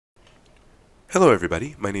Hello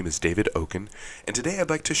everybody, my name is David Okun, and today I'd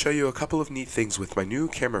like to show you a couple of neat things with my new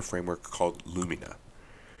camera framework called Lumina.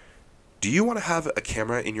 Do you want to have a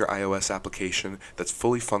camera in your iOS application that's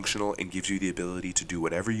fully functional and gives you the ability to do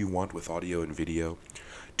whatever you want with audio and video?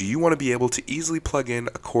 Do you want to be able to easily plug in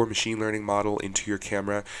a core machine learning model into your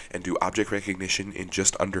camera and do object recognition in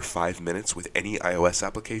just under 5 minutes with any iOS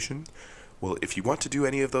application? Well, if you want to do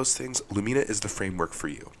any of those things, Lumina is the framework for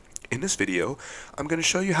you. In this video, I'm going to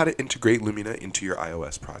show you how to integrate Lumina into your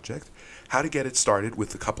iOS project, how to get it started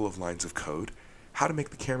with a couple of lines of code, how to make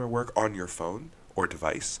the camera work on your phone or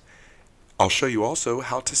device. I'll show you also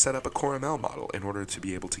how to set up a CoreML model in order to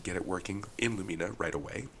be able to get it working in Lumina right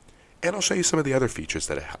away, and I'll show you some of the other features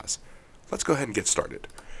that it has. Let's go ahead and get started.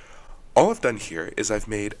 All I've done here is I've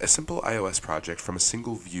made a simple iOS project from a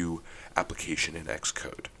single view application in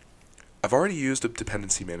Xcode. I've already used a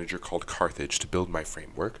dependency manager called Carthage to build my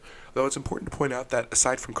framework, though it's important to point out that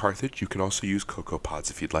aside from Carthage, you can also use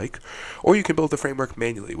CocoaPods if you'd like, or you can build the framework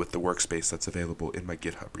manually with the workspace that's available in my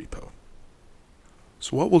GitHub repo.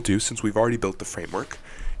 So what we'll do, since we've already built the framework,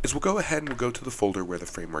 is we'll go ahead and we'll go to the folder where the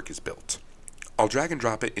framework is built. I'll drag and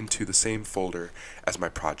drop it into the same folder as my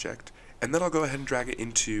project, and then I'll go ahead and drag it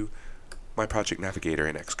into my project navigator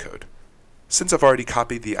in Xcode. Since I've already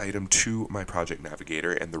copied the item to my project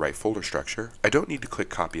navigator and the right folder structure, I don't need to click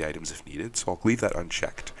copy items if needed, so I'll leave that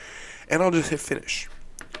unchecked. And I'll just hit finish.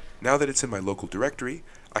 Now that it's in my local directory,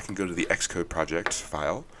 I can go to the Xcode project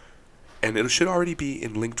file, and it should already be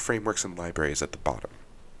in linked frameworks and libraries at the bottom.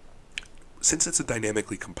 Since it's a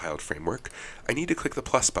dynamically compiled framework, I need to click the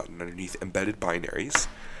plus button underneath embedded binaries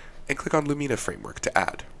and click on Lumina framework to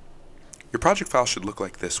add. Your project file should look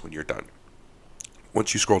like this when you're done.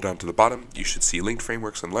 Once you scroll down to the bottom, you should see linked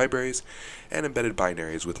frameworks and libraries and embedded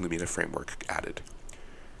binaries with Lumina framework added.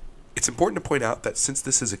 It's important to point out that since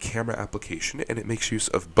this is a camera application and it makes use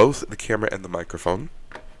of both the camera and the microphone,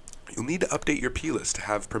 you'll need to update your plist to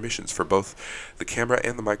have permissions for both the camera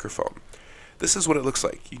and the microphone. This is what it looks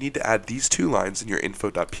like. You need to add these two lines in your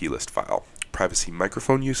info.plist file: privacy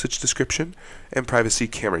microphone usage description and privacy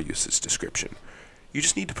camera usage description. You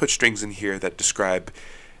just need to put strings in here that describe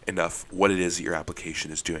enough what it is that your application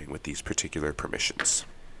is doing with these particular permissions.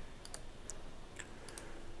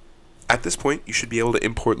 At this point, you should be able to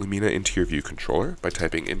import Lumina into your view controller by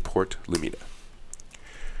typing import Lumina.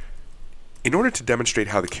 In order to demonstrate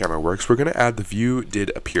how the camera works, we're going to add the view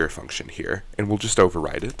did appear function here, and we'll just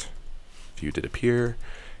override it. View did appear,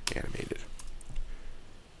 animated.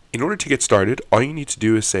 In order to get started, all you need to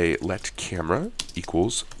do is say let camera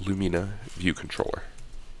equals Lumina view controller.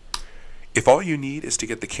 If all you need is to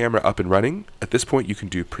get the camera up and running, at this point you can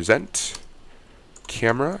do present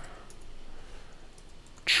camera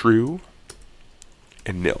true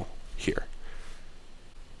and nil here.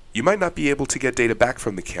 You might not be able to get data back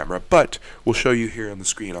from the camera, but we'll show you here on the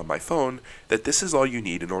screen on my phone that this is all you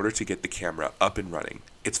need in order to get the camera up and running.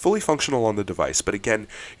 It's fully functional on the device, but again,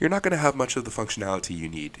 you're not going to have much of the functionality you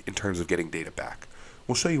need in terms of getting data back.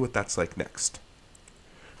 We'll show you what that's like next.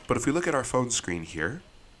 But if we look at our phone screen here,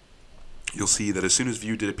 you'll see that as soon as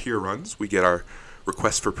view did appear runs, we get our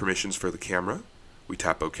request for permissions for the camera. We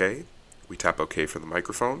tap OK. We tap OK for the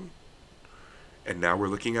microphone. And now we're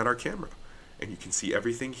looking at our camera. And you can see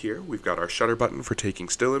everything here. We've got our shutter button for taking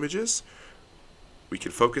still images. We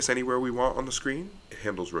can focus anywhere we want on the screen. It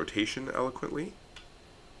handles rotation eloquently.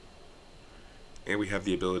 And we have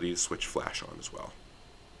the ability to switch flash on as well.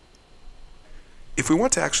 If we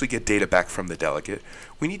want to actually get data back from the delegate,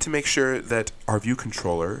 we need to make sure that our view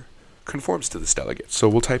controller conforms to this delegate. So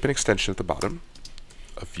we'll type an extension at the bottom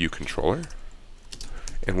of view controller,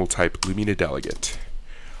 and we'll type Lumina delegate.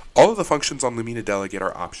 All of the functions on Lumina delegate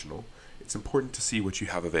are optional. It's important to see what you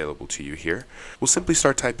have available to you here. We'll simply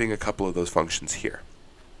start typing a couple of those functions here.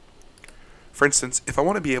 For instance, if I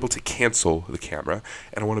want to be able to cancel the camera,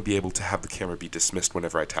 and I want to be able to have the camera be dismissed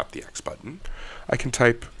whenever I tap the X button, I can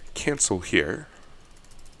type cancel here,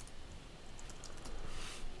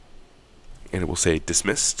 and it will say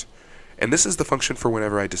dismissed. And this is the function for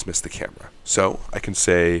whenever I dismiss the camera. So I can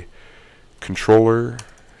say controller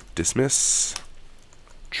dismiss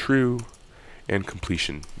true and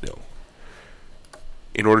completion nil.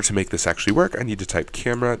 In order to make this actually work, I need to type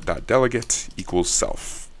camera.delegate equals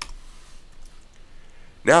self.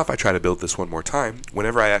 Now if I try to build this one more time,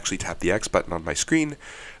 whenever I actually tap the X button on my screen,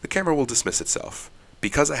 the camera will dismiss itself.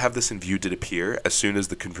 Because I have this in view did appear, as soon as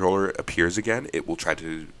the controller appears again, it will try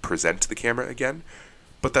to present the camera again,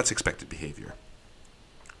 but that's expected behavior.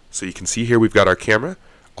 So you can see here we've got our camera.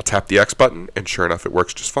 I'll tap the X button, and sure enough it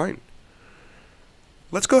works just fine.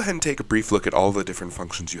 Let's go ahead and take a brief look at all the different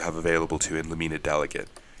functions you have available to in Lumina Delegate.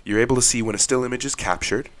 You're able to see when a still image is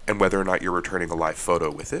captured and whether or not you're returning a live photo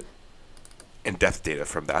with it, and depth data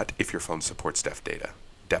from that if your phone supports depth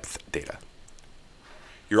data.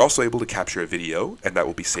 You're also able to capture a video, and that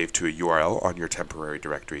will be saved to a URL on your temporary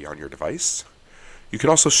directory on your device. You can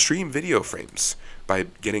also stream video frames by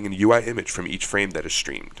getting an UI image from each frame that is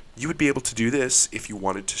streamed. You would be able to do this if you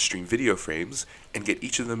wanted to stream video frames and get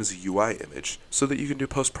each of them as a UI image so that you can do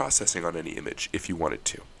post-processing on any image if you wanted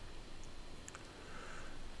to.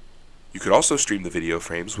 You could also stream the video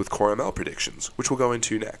frames with CoreML predictions, which we'll go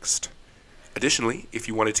into next. Additionally, if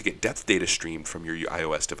you wanted to get depth data streamed from your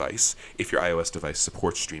iOS device, if your iOS device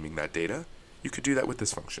supports streaming that data, you could do that with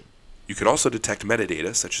this function. You can also detect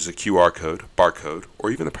metadata such as a QR code, barcode,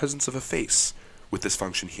 or even the presence of a face with this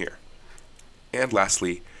function here. And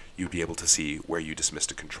lastly, you'd be able to see where you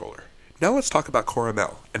dismissed a controller. Now let's talk about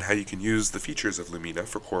CoreML and how you can use the features of Lumina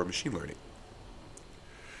for core machine learning.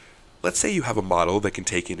 Let's say you have a model that can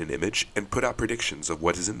take in an image and put out predictions of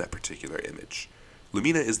what is in that particular image.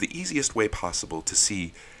 Lumina is the easiest way possible to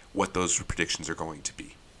see what those predictions are going to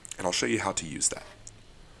be, and I'll show you how to use that.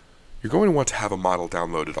 You're going to want to have a model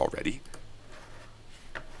downloaded already.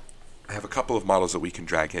 I have a couple of models that we can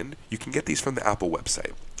drag in. You can get these from the Apple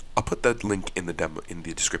website. I'll put that link in the demo in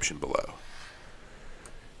the description below.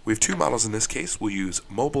 We have two models in this case. We'll use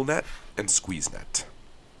MobileNet and SqueezeNet.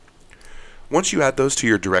 Once you add those to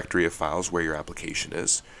your directory of files where your application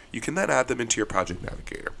is, you can then add them into your project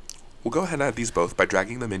navigator. We'll go ahead and add these both by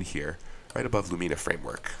dragging them in here, right above Lumina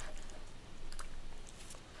Framework.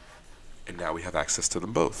 And now we have access to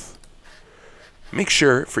them both. Make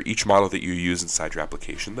sure for each model that you use inside your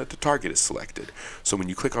application that the target is selected. So when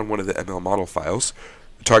you click on one of the ML model files,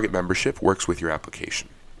 the target membership works with your application.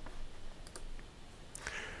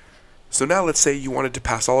 So now let's say you wanted to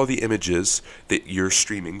pass all of the images that you're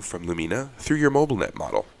streaming from Lumina through your MobileNet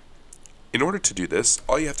model. In order to do this,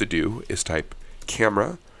 all you have to do is type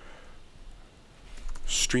camera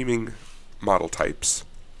streaming model types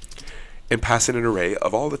and pass in an array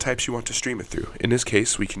of all the types you want to stream it through. In this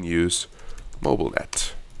case, we can use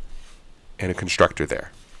MobileNet and a constructor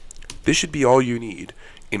there. This should be all you need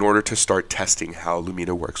in order to start testing how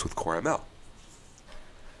Lumina works with CoreML.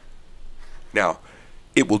 Now,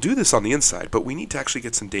 it will do this on the inside, but we need to actually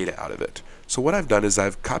get some data out of it. So what I've done is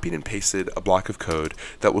I've copied and pasted a block of code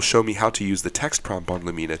that will show me how to use the text prompt on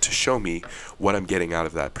Lumina to show me what I'm getting out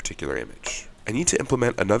of that particular image. I need to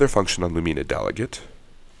implement another function on Lumina Delegate.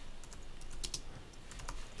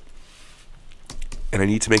 And I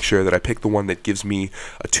need to make sure that I pick the one that gives me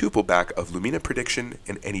a tuple back of Lumina prediction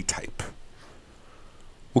and any type.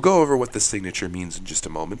 We'll go over what this signature means in just a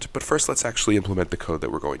moment, but first let's actually implement the code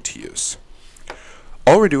that we're going to use.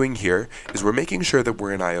 All we're doing here is we're making sure that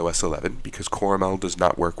we're in iOS 11 because CoreML does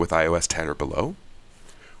not work with iOS 10 or below.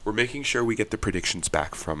 We're making sure we get the predictions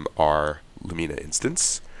back from our Lumina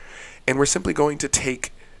instance. And we're simply going to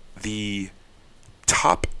take the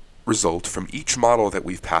top result from each model that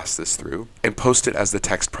we've passed this through and post it as the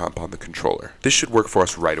text prompt on the controller. This should work for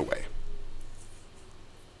us right away.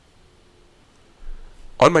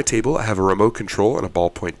 On my table, I have a remote control and a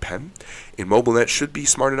ballpoint pen, and MobileNet should be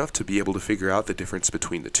smart enough to be able to figure out the difference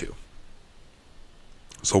between the two.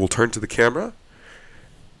 So we'll turn to the camera,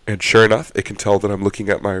 and sure enough, it can tell that I'm looking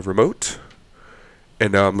at my remote,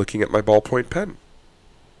 and now I'm looking at my ballpoint pen.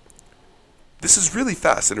 This is really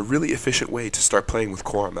fast and a really efficient way to start playing with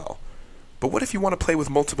CoreML. But what if you want to play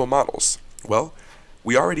with multiple models? Well,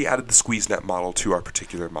 we already added the SqueezeNet model to our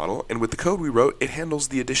particular model, and with the code we wrote, it handles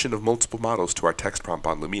the addition of multiple models to our text prompt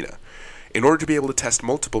on Lumina. In order to be able to test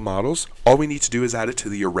multiple models, all we need to do is add it to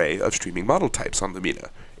the array of streaming model types on Lumina.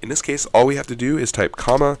 In this case, all we have to do is type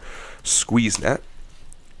comma SqueezeNet,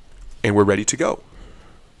 and we're ready to go.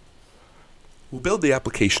 We'll build the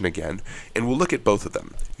application again, and we'll look at both of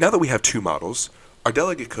them. Now that we have two models, our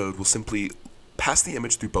delegate code will simply pass the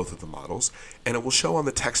image through both of the models, and it will show on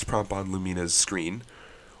the text prompt on Lumina's screen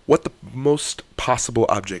what the most possible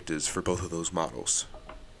object is for both of those models.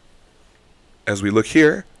 As we look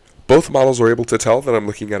here, both models are able to tell that I'm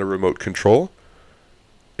looking at a remote control,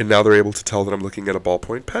 and now they're able to tell that I'm looking at a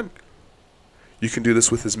ballpoint pen. You can do this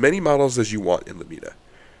with as many models as you want in Lumina.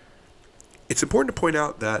 It's important to point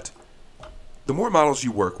out that the more models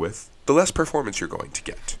you work with, the less performance you're going to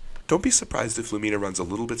get. Don't be surprised if Lumina runs a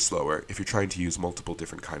little bit slower if you're trying to use multiple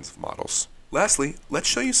different kinds of models. Lastly, let's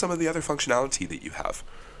show you some of the other functionality that you have.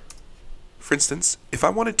 For instance, if I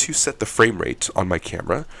wanted to set the frame rate on my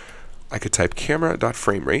camera, I could type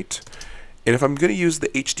camera.framerate, and if I'm going to use the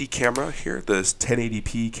HD camera here, the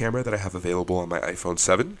 1080p camera that I have available on my iPhone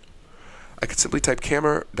 7, I could simply type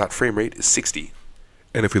camera.framerate is 60.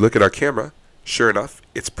 And if we look at our camera, Sure enough,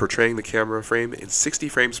 it's portraying the camera frame in 60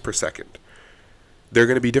 frames per second. There are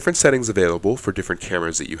going to be different settings available for different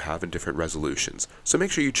cameras that you have in different resolutions, so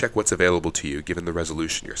make sure you check what's available to you given the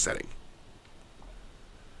resolution you're setting.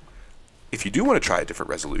 If you do want to try a different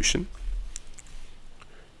resolution,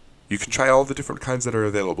 you can try all the different kinds that are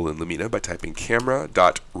available in Lumina by typing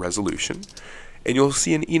camera.resolution, and you'll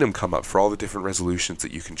see an enum come up for all the different resolutions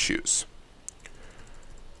that you can choose.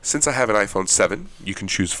 Since I have an iPhone 7, you can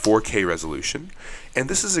choose 4K resolution, and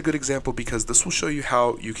this is a good example because this will show you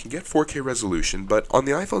how you can get 4K resolution, but on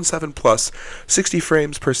the iPhone 7 Plus, 60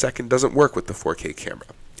 frames per second doesn't work with the 4K camera.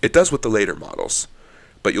 It does with the later models,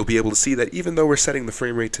 but you'll be able to see that even though we're setting the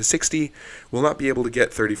frame rate to 60, we'll not be able to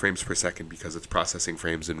get 30 frames per second because it's processing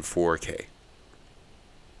frames in 4K.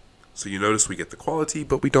 So you notice we get the quality,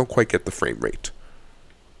 but we don't quite get the frame rate.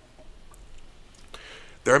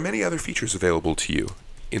 There are many other features available to you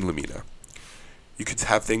in Lumina. You could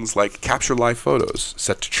have things like capture live photos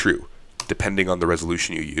set to true. Depending on the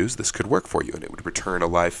resolution you use, this could work for you, and it would return a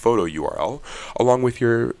live photo URL along with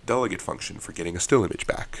your delegate function for getting a still image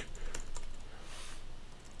back.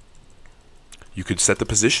 You could set the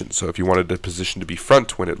position, so if you wanted the position to be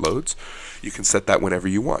front when it loads, you can set that whenever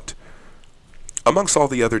you want. Amongst all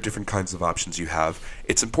the other different kinds of options you have,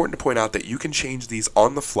 it's important to point out that you can change these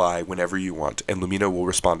on the fly whenever you want, and Lumina will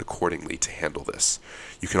respond accordingly to handle this.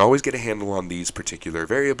 You can always get a handle on these particular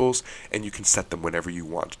variables, and you can set them whenever you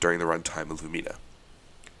want during the runtime of Lumina.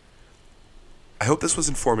 I hope this was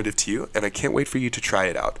informative to you, and I can't wait for you to try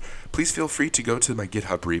it out. Please feel free to go to my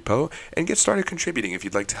GitHub repo and get started contributing if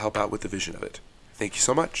you'd like to help out with the vision of it. Thank you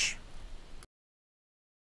so much.